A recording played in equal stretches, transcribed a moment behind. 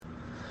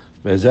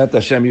Be'ezrat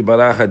Hashem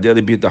Yibarach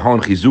Daily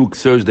Bitachon Chizuk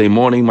Thursday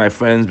morning, my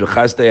friends.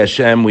 B'chazdei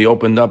Hashem. We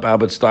opened up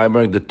Albert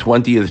Steinberg, the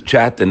 20th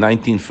chat, the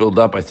 19th filled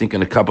up, I think,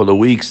 in a couple of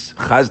weeks.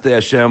 Chazdei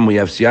Hashem. We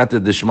have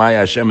Siyata Dishmaya.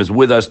 Hashem is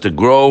with us to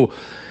grow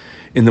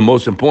in the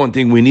most important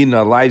thing we need in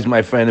our lives,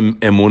 my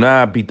friend,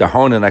 Emunah,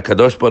 Bitachon, and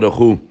HaKadosh Baruch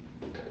Hu.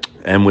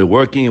 And we're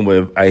working,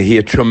 and I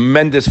hear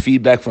tremendous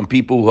feedback from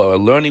people who are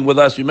learning with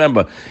us.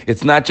 Remember,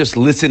 it's not just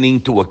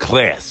listening to a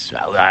class.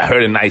 I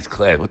heard a nice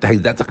class. What the heck?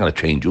 That's not going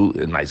to change you,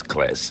 a nice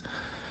class.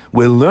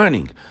 We're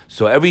learning.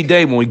 So every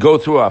day when we go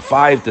through our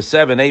 5 to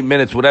 7, 8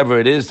 minutes, whatever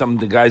it is, some of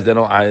the guys that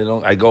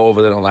I go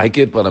over, they don't like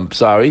it, but I'm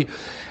sorry.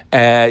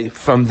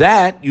 From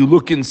that, you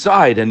look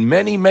inside, and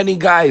many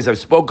guys I've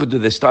spoken to,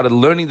 they started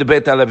learning the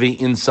Beit HaLevi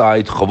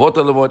inside, Chavot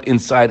HaLevot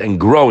inside, and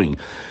growing.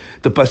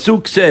 The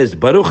pasuk says,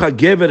 "Baruch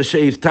HaGever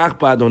sheyiftach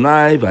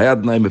ba'Adonai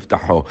v'Adonai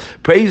miftacho."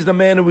 Praise the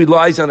man who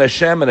relies on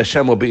Hashem, and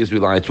Hashem will be his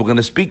reliance. We're going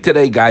to speak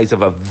today, guys,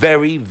 of a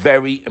very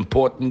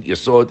important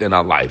yesod in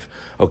our life.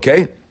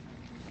 Okay.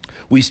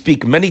 We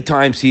speak many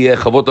times here,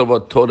 Chavot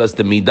HaLevot taught us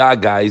the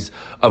midah, guys,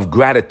 of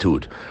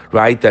gratitude,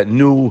 right?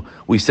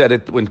 We said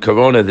it when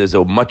Corona, there's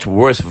a much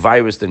worse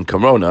virus than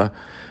Corona,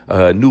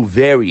 new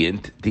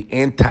variant, the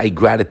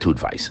anti-gratitude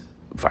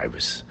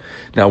virus.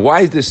 Now,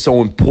 why is this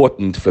so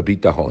important for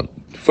Bitachon?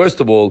 First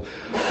of all,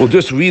 we'll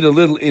just read a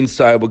little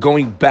inside. We're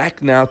going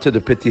back now to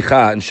the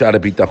Peticha and Shara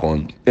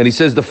Bitachon. And he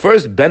says the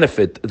first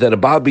benefit that a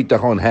Baal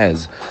Bitachon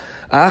has,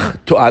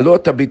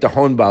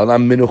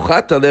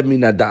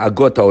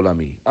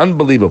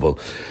 unbelievable.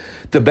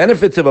 The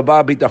benefits of a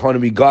Baal Bitachon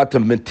in regard to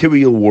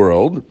material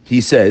world, he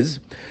says,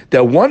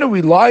 that one who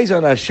relies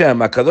on Hashem,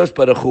 HaKadosh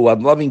Baruch Hu, a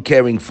loving,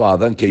 caring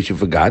Father, in case you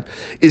forgot,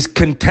 is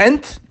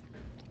content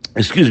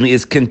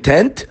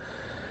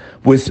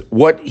with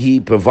what he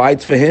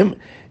provides for him,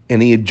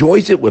 and he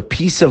enjoys it with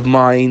peace of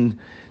mind,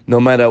 no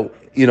matter,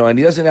 and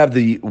he doesn't have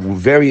the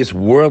various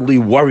worldly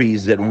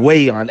worries that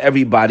weigh on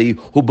everybody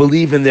who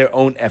believe in their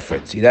own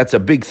efforts. See, that's a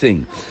big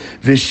thing.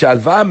 In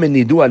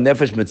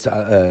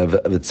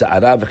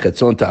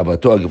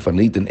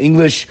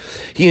English,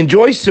 he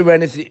enjoys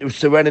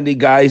serenity,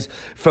 guys,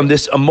 from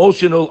this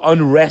emotional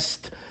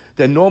unrest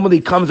that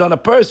normally comes on a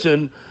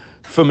person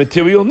for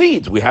material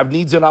needs. We have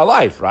needs in our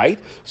life, right?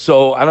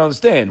 So I don't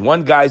understand.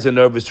 One guy's a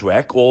nervous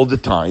wreck all the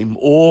time.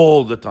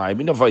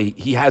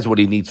 He has what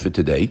he needs for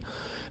today.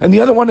 And the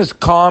other one is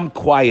calm,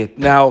 quiet.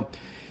 Now,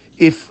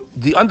 if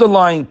the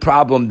underlying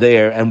problem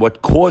there and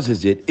what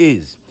causes it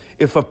is,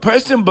 if a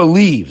person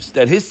believes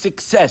that his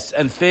success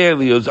and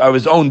failures are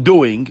his own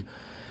doing,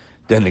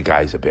 then the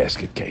guy's a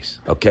basket case,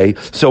 okay?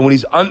 So when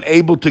he's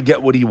unable to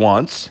get what he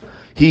wants,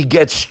 he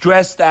gets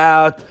stressed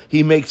out.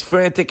 He makes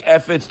frantic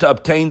efforts to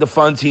obtain the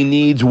funds he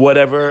needs,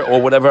 whatever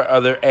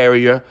other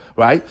area,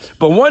 right?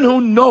 But one who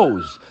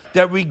knows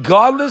that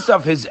regardless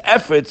of his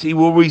efforts, he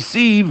will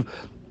receive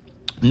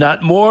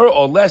not more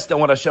or less than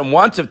what Hashem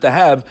wants him to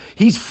have,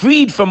 he's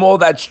freed from all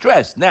that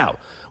stress. Now,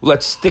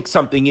 let's stick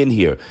something in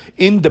here.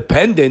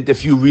 Independent,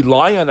 if you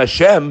rely on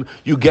Hashem,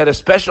 you get a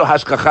special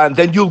hashgacha, and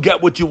then you'll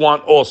get what you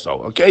want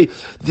also, okay?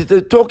 They're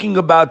talking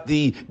about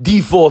the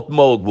default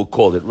mode, we'll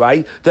call it,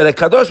 right? That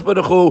HaKadosh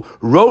Baruch Hu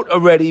wrote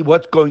already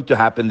what's going to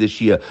happen this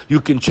year.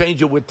 You can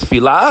change it with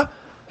tefillah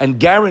and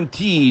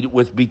guaranteed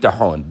with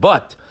bitachon.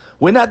 But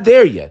we're not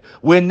there yet.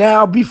 We're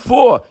now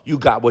before you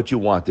got what you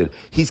wanted.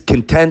 He's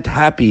content,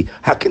 happy.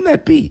 How can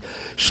that be?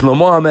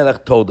 Shlomo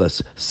HaMelech told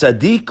us,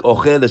 Sadiq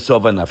ochel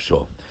esova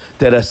nafsho.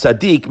 That a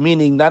Sadiq,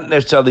 meaning not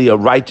necessarily a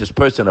righteous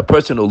person, a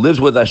person who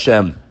lives with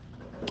Hashem,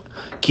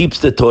 keeps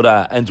the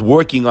Torah and is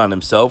working on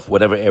himself,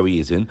 whatever area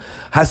he's in.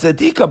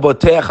 Hasadik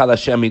haboteach al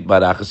Hashem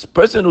yitbarach. A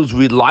person who's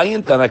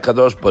reliant on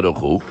HaKadosh Baruch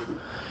Hu.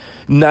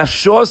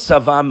 Nafsho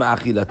savam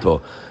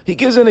ma'achilato. He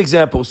gives an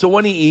example. So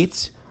when he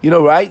eats,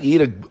 right? You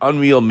eat an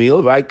unreal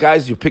meal, right,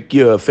 guys? You pick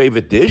your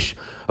favorite dish,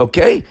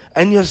 okay?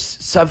 And you're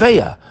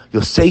saveya.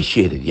 You're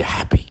satiated. You're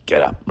happy.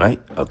 Get up, right?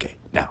 Okay.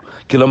 Now,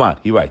 Kilomar,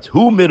 he writes,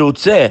 Hu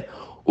mirutzeh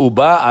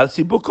uba al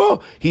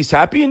sibuko. He's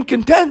happy and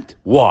content.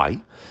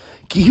 Why?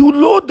 Ki hu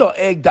lo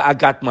doeg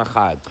da'agat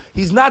machad.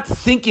 He's not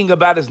thinking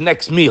about his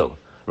next meal,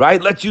 right?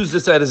 Let's use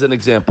this as an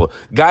example.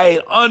 Guy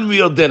ate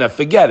unreal dinner.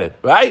 Forget it,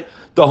 right?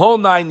 The whole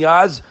 9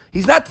 yards.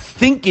 He's not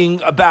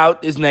thinking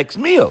about his next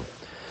meal.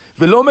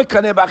 And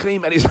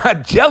he's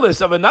not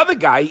jealous of another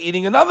guy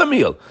eating another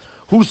meal.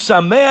 This is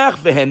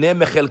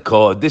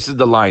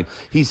the line.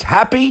 He's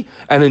happy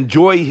and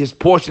enjoy his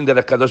portion that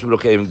HaKadosh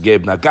Baruch Hu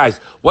gave. Now, guys,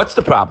 what's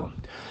the problem?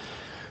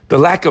 The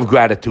lack of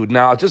gratitude.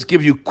 Now, I'll just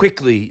give you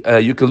quickly,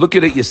 you can look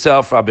at it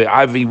yourself. Rabbi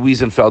Avi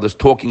Wiesenfeld is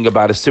talking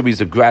about a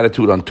series of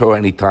gratitude on Torah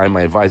Anytime.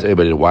 I advise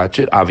everybody to watch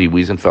it. Avi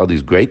Wiesenfeld,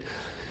 he's great.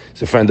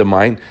 He's a friend of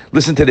mine.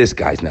 Listen to this,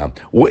 guys, now.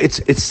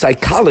 It's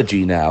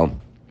psychology now.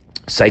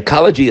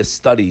 Psychology has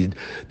studied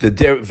the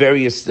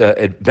various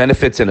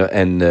benefits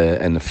and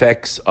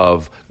effects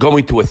of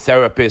going to a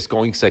therapist,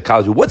 going to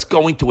psychology. What's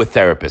going to a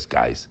therapist,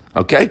 guys?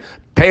 Okay?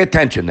 Pay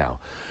attention now.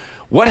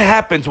 What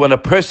happens when a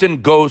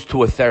person goes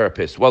to a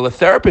therapist? Well, a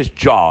therapist's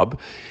job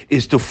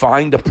is to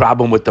find the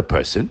problem with the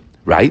person,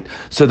 right?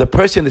 So the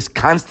person is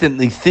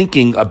constantly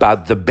thinking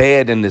about the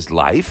bad in his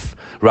life,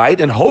 right?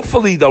 And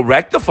hopefully they'll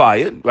rectify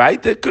it,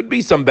 right? There could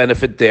be some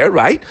benefit there,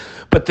 right?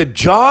 But the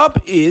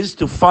job is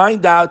to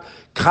find out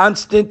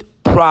constant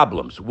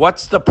problems.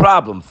 What's the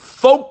problem?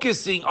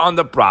 Focusing on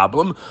the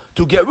problem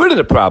to get rid of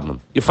the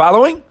problem. You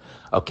following?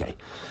 Okay.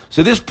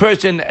 So this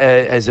person,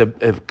 as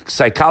a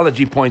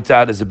psychology points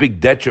out, is a big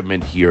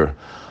detriment here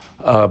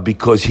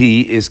because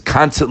he is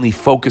constantly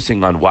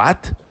focusing on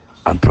what?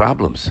 On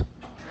problems.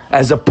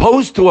 As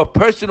opposed to a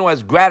person who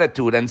has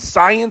gratitude, and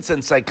science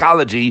and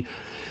psychology,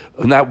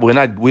 we're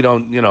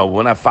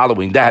not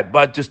following that,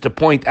 but just to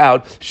point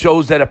out,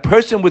 shows that a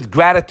person with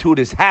gratitude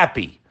is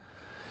happy.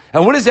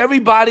 And what does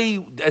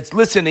everybody that's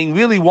listening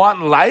really want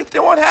in life? They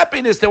want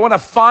happiness. They want to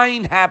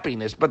find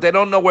happiness, but they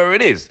don't know where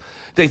it is.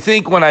 They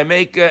think when I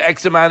make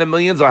X amount of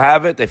millions, I'll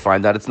have it. They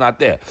find out it's not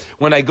there.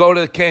 When I go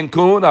to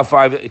Cancun,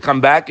 I'll come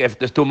back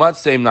after 2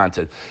 months, same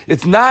nonsense.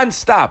 It's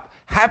nonstop.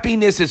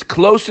 Happiness is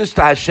closest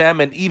to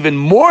Hashem, and even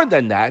more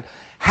than that,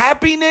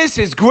 happiness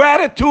is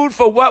gratitude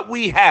for what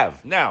we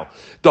have. Now,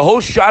 the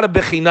whole Shara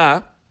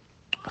Bechina,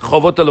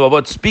 Chovot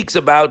HaLevavot, speaks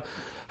about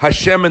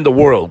Hashem in the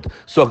world.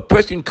 So a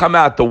person can come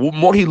out, the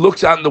more he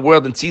looks out in the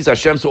world and sees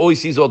Hashem, so all he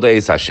sees all day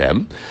is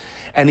Hashem.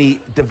 And he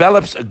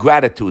develops a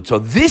gratitude. So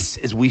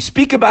we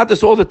speak about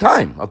this all the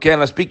time, okay?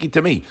 And I'm speaking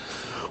to me.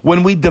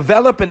 When we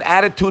develop an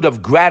attitude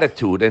of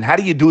gratitude, and how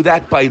do you do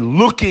that? By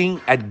looking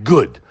at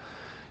good.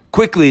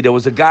 Quickly, there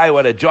was a guy who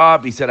had a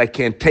job. He said, I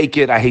can't take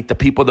it. I hate the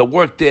people that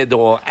work there. They're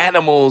all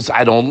animals.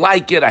 I don't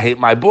like it. I hate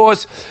my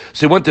boss.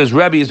 So he went to his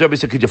Rebbe. His Rebbe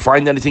said, could you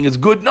find anything that's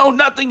good? No,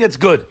 nothing that's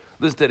good.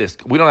 Listen to this.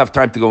 We don't have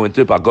time to go into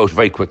it, but I'll go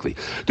very quickly.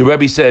 The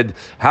Rebbe said,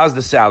 how's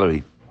the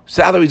salary?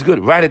 Salary's good.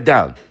 Write it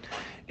down.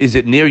 Is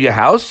it near your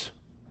house?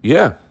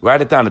 Yeah,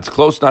 write it down. It's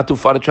close, not too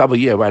far to travel.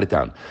 Yeah, write it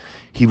down.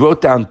 He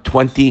wrote down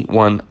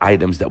 21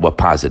 items that were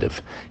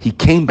positive. He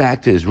came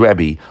back to his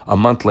Rebbe a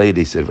month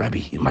later. He said,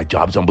 Rebbe, my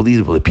job's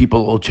unbelievable. The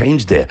people all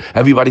changed there.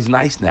 Everybody's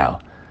nice now.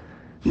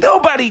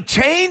 Nobody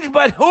changed,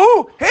 but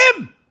who?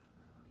 Him.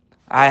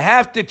 I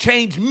have to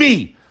change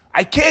me.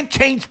 I can't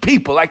change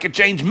people. I can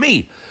change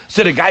me.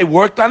 So the guy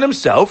worked on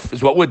himself,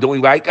 is what we're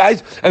doing, right,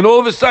 guys? And all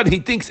of a sudden, he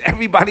thinks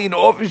everybody in the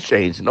office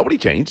changed. Nobody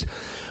changed.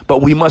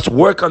 But we must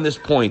work on this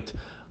point.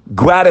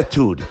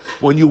 Gratitude.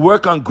 When you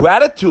work on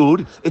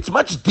gratitude, it's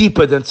much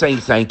deeper than saying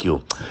thank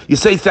you. You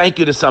say thank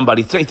you to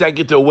somebody, say thank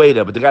you to a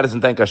waiter, but the guy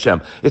doesn't thank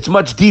Hashem. It's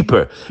much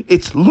deeper.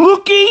 It's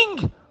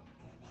looking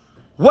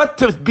what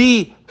to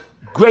be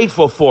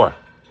grateful for.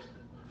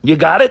 You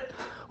got it?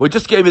 We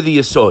just gave you the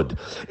yesod.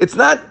 It's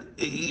not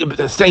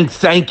saying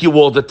thank you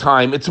all the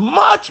time. It's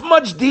much,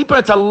 much deeper.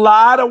 It's a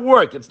lot of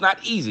work. It's not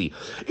easy.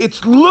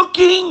 It's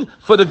looking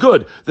for the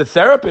good. The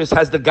therapist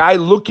has the guy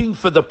looking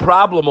for the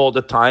problem all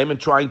the time and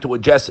trying to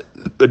address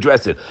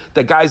it.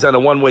 The guy's on a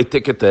one-way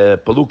ticket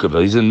to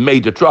Palookaville. He's in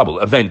major trouble.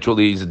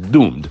 Eventually, he's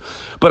doomed.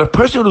 But a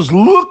person who's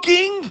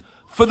looking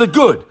for the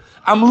good,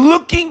 I'm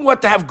looking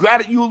what to have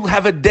gratitude. You'll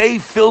have a day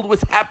filled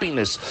with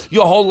happiness.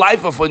 Your whole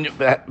life will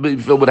be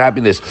filled with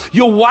happiness.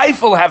 Your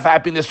wife will have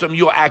happiness from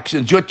your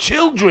actions. Your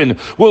children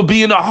will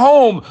be in a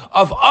home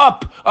of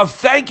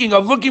thanking,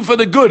 of looking for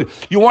the good.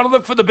 You want to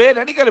look for the bad?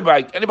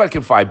 Anybody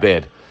can find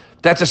bad.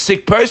 That's a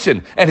sick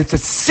person, and it's a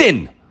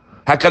sin.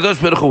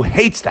 HaKadosh Baruch Hu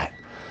hates that.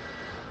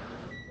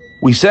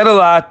 We said a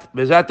lot,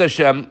 Bezat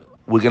Hashem.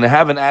 We're going to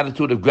have an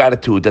attitude of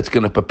gratitude that's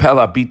going to propel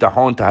our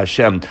bitachon to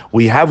Hashem.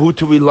 We have who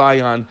to rely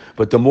on,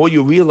 but the more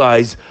you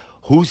realize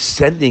who's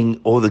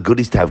sending all the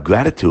goodies to have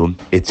gratitude,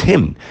 it's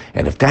Him.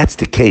 And if that's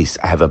the case,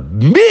 I have a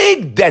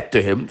big debt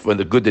to Him for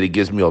the good that He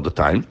gives me all the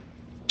time,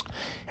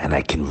 and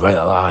I can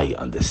rely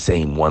on the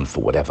same one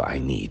for whatever I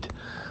need.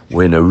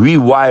 We're in a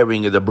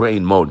rewiring of the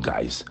brain mode,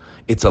 guys.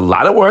 It's a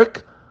lot of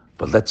work,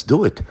 but let's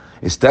do it.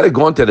 Instead of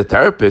going to the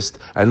therapist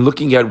and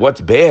looking at what's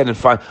bad and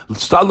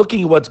start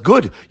looking at what's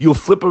good. You'll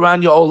flip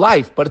around your whole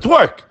life, but it's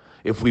work.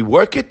 If we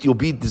work it, you'll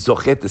be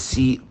zochet to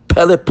see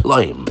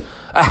peleploim,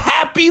 a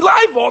happy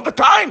life all the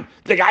time.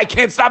 The guy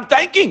can't stop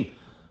thanking,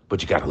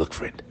 but you got to look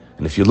for it.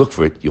 And if you look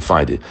for it, you'll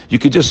find it. You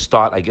could just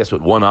start, I guess,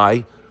 with one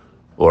eye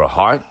or a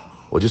heart,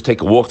 or just take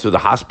a walk through the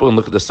hospital and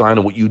look at the sign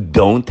of what you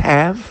don't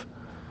have,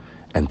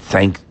 and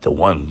thank the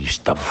one who's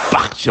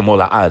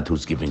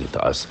giving it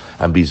to us,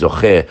 and be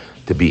zocher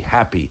to be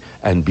happy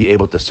and be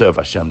able to serve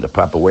Hashem the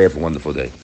proper way. Have a wonderful day.